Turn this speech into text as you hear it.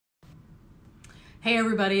Hey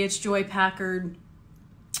everybody, it's Joy Packard.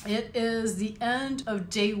 It is the end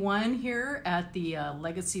of day one here at the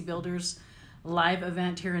Legacy Builders live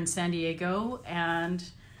event here in San Diego, and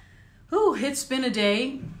it's been a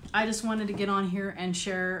day. I just wanted to get on here and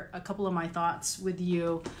share a couple of my thoughts with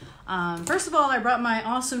you. First of all, I brought my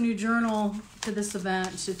awesome new journal to this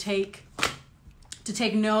event to take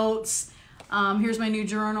notes. Here's my new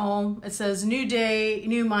journal. It says new day,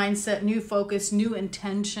 new mindset, new focus, new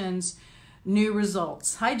intentions, new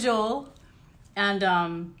results. Hi, Joel.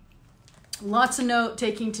 And lots of note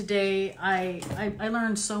taking today. I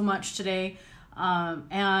learned so much today.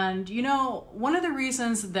 And you know, one of the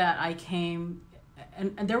reasons that I came,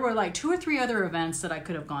 and there were like 2 or 3 other events that I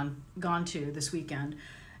could have gone to this weekend.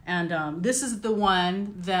 And this is the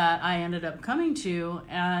one that I ended up coming to.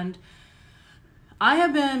 And I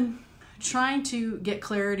have been trying to get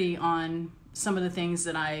clarity on some of the things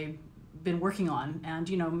that I've been working on. And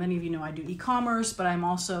you know, many of you know I do e-commerce, but I'm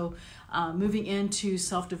also moving into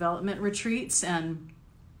self-development retreats, and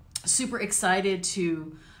super excited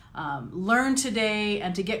to learn today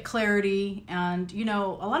and to get clarity. And you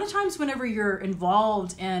know, a lot of times whenever you're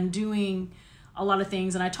involved in doing a lot of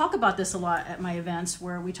things, and I talk about this a lot at my events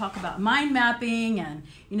where we talk about mind mapping and,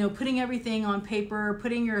 you know, putting everything on paper,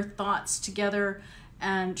 putting your thoughts together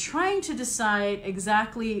and trying to decide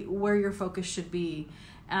exactly where your focus should be.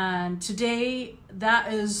 And today,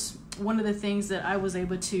 that is one of the things that I was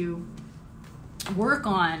able to work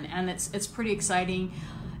on, and it's pretty exciting.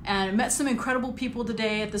 And I met some incredible people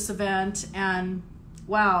today at this event, and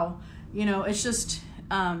wow, you know, it's just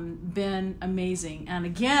been amazing. And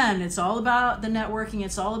again, it's all about the networking,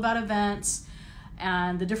 it's all about events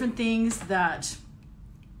and the different things that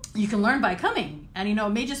you can learn by coming. And you know,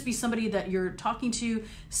 it may just be somebody that you're talking to,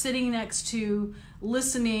 sitting next to,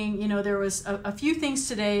 listening. You know, there was a few things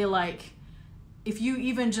today, like if you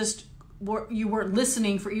even just you weren't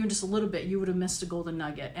listening for even just a little bit, you would have missed a golden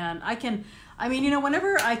nugget. And I mean, you know,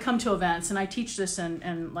 whenever I come to events, and I teach this,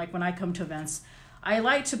 and like when I come to events, I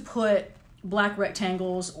like to put black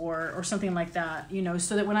rectangles or something like that, you know,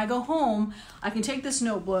 so that when I go home, I can take this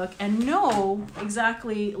notebook and know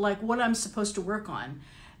exactly like what I'm supposed to work on.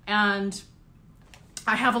 And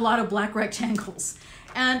I have a lot of black rectangles.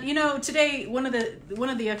 And you know, today one of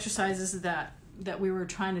the exercises that we were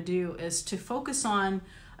trying to do is to focus on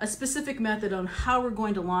a specific method on how we're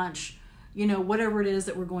going to launch, you know, whatever it is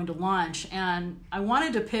that we're going to launch. And I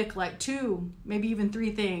wanted to pick like 2, maybe even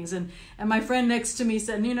 3 things. And my friend next to me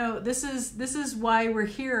said, you know, this is why we're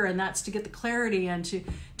here, and that's to get the clarity and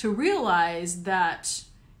to realize that,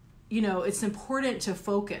 you know, it's important to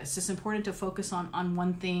focus. It's important to focus on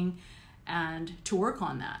one thing and to work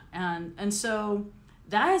on that. And so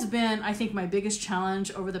that has been, I think, my biggest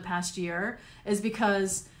challenge over the past year, is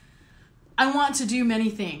because I want to do many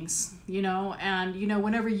things, you know, and you know,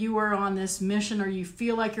 whenever you are on this mission, or you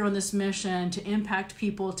feel like you're on this mission to impact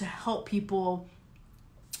people, to help people,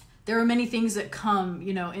 there are many things that come,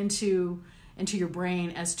 you know, into your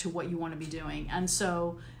brain as to what you want to be doing. And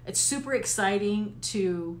so it's super exciting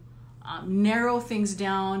to narrow things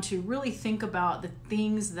down, to really think about the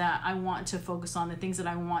things that I want to focus on, the things that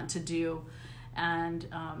I want to do. And,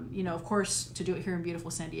 you know, of course, to do it here in beautiful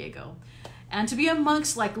San Diego, and to be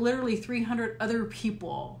amongst like literally 300 other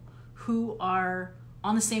people who are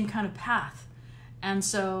on the same kind of path. And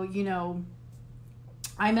so, you know,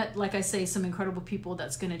 I met, like I say, some incredible people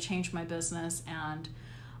that's going to change my business. And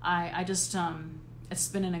I just, it's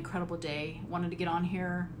been an incredible day. Wanted to get on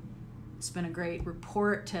here. It's been a great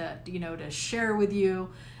report to, you know, to share with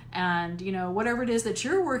you. And, you know, whatever it is that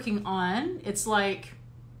you're working on, it's like,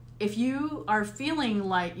 if you are feeling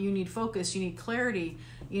like you need focus, you need clarity,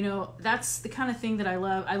 you know, that's the kind of thing that I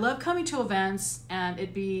love. I love coming to events, and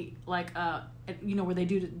it'd be like, you know, where they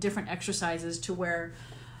do different exercises to where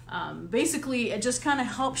basically it just kind of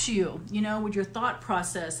helps you, you know, with your thought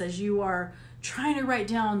process as you are trying to write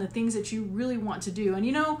down the things that you really want to do. And,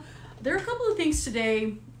 you know, there are a couple of things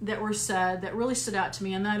today that were said that really stood out to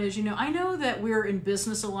me. And that is, you know, I know that we're in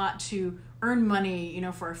business a lot to earn money, you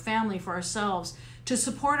know, for our family, for ourselves, to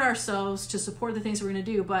support ourselves, to support the things we're going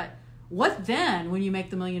to do. But what then when you make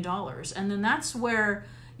the $1 million? And then that's where,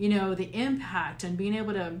 you know, the impact and being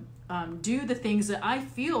able to do the things that I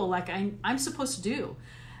feel like I'm supposed to do.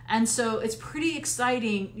 And so it's pretty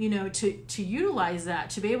exciting, you know, to utilize that,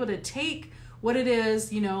 to be able to take what it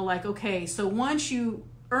is, you know, like, okay, so once you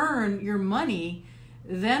earn your money,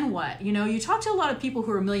 then what? You know, you talk to a lot of people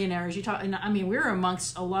who are millionaires. And I mean, we're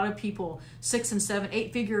amongst a lot of people, 6 and 7,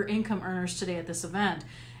 8-figure income earners today at this event.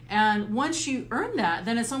 And once you earn that,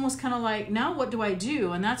 then it's almost kind of like, now what do I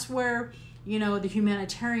do? And that's where, you know, the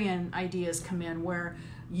humanitarian ideas come in, where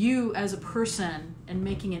you as a person and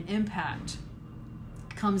making an impact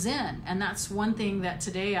comes in. And that's one thing that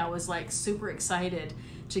today I was like super excited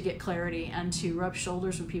to get clarity and to rub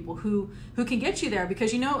shoulders with people who can get you there,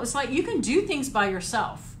 because it's like you can do things by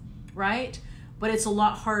yourself, right? But it's a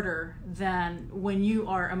lot harder than when you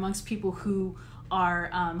are amongst people who are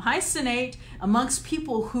hi Sinead, amongst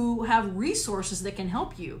people who have resources that can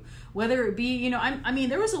help you, whether it be I mean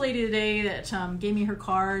there was a lady today that gave me her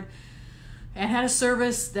card and had a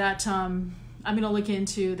service that I'm going to look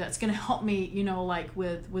into that's going to help me like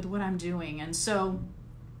with what I'm doing. And so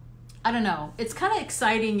I don't know, it's kind of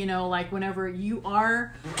exciting, like whenever you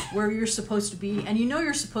are where you're supposed to be and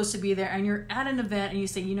you're supposed to be there and you're at an event and you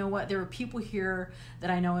say, you know what, there are people here that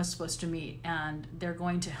I know I'm supposed to meet and they're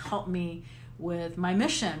going to help me with my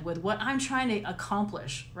mission, with what I'm trying to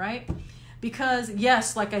accomplish, right? Because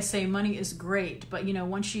yes, like I say, money is great, but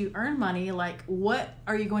once you earn money, like what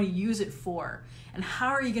are you going to use it for? And how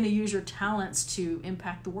are you going to use your talents to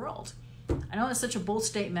impact the world? I know it's such a bold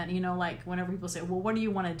statement, like whenever people say, well, what do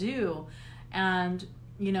you want to do? And,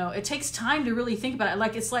 it takes time to really think about it.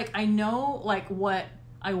 Like, it's like, I know like what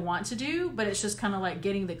I want to do, but it's just kind of like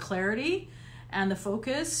getting the clarity and the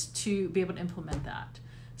focus to be able to implement that.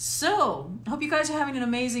 So I hope you guys are having an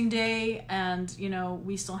amazing day. And,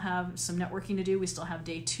 we still have some networking to do. We still have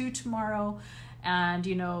day 2 tomorrow and,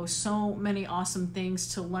 so many awesome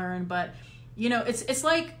things to learn. But it's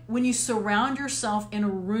like when you surround yourself in a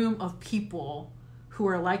room of people who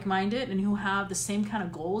are like-minded and who have the same kind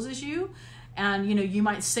of goals as you, and you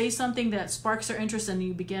might say something that sparks their interest and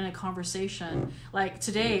you begin a conversation. Like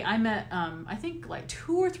today I met I think like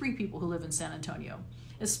 2 or 3 people who live in San Antonio.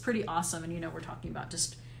 It's pretty awesome. And we're talking about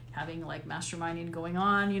just having like masterminding going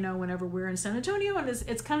on whenever we're in San Antonio, and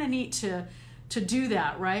it's kind of neat to do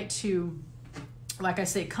that, right? To, like I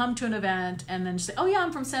say, come to an event and then say, oh yeah,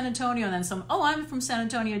 I'm from San Antonio. And then oh, I'm from San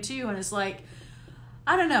Antonio too. And it's like,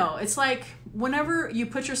 I don't know. It's like whenever you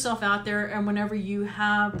put yourself out there and whenever you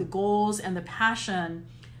have the goals and the passion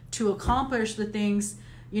to accomplish the things,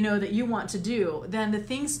 that you want to do, then the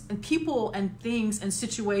things and people and things and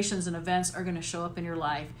situations and events are going to show up in your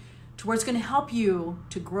life to where it's going to help you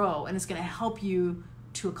to grow and it's going to help you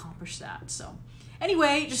to accomplish that. So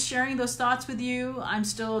anyway, just sharing those thoughts with you. I'm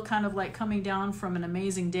still kind of like coming down from an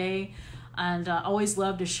amazing day, and always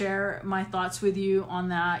love to share my thoughts with you on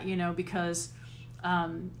that, because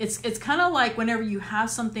it's kind of like whenever you have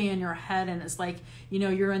something in your head and it's like,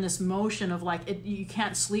 you're in this motion of like, you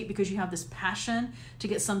can't sleep because you have this passion to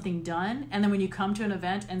get something done. And then when you come to an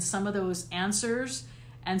event and some of those answers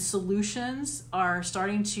and solutions are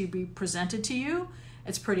starting to be presented to you,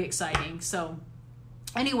 it's pretty exciting. So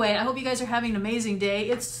anyway, I hope you guys are having an amazing day.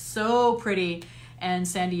 It's so pretty in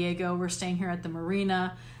San Diego. We're staying here at the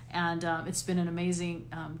marina, and it's been an amazing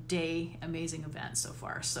day, amazing event so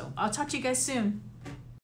far. So I'll talk to you guys soon.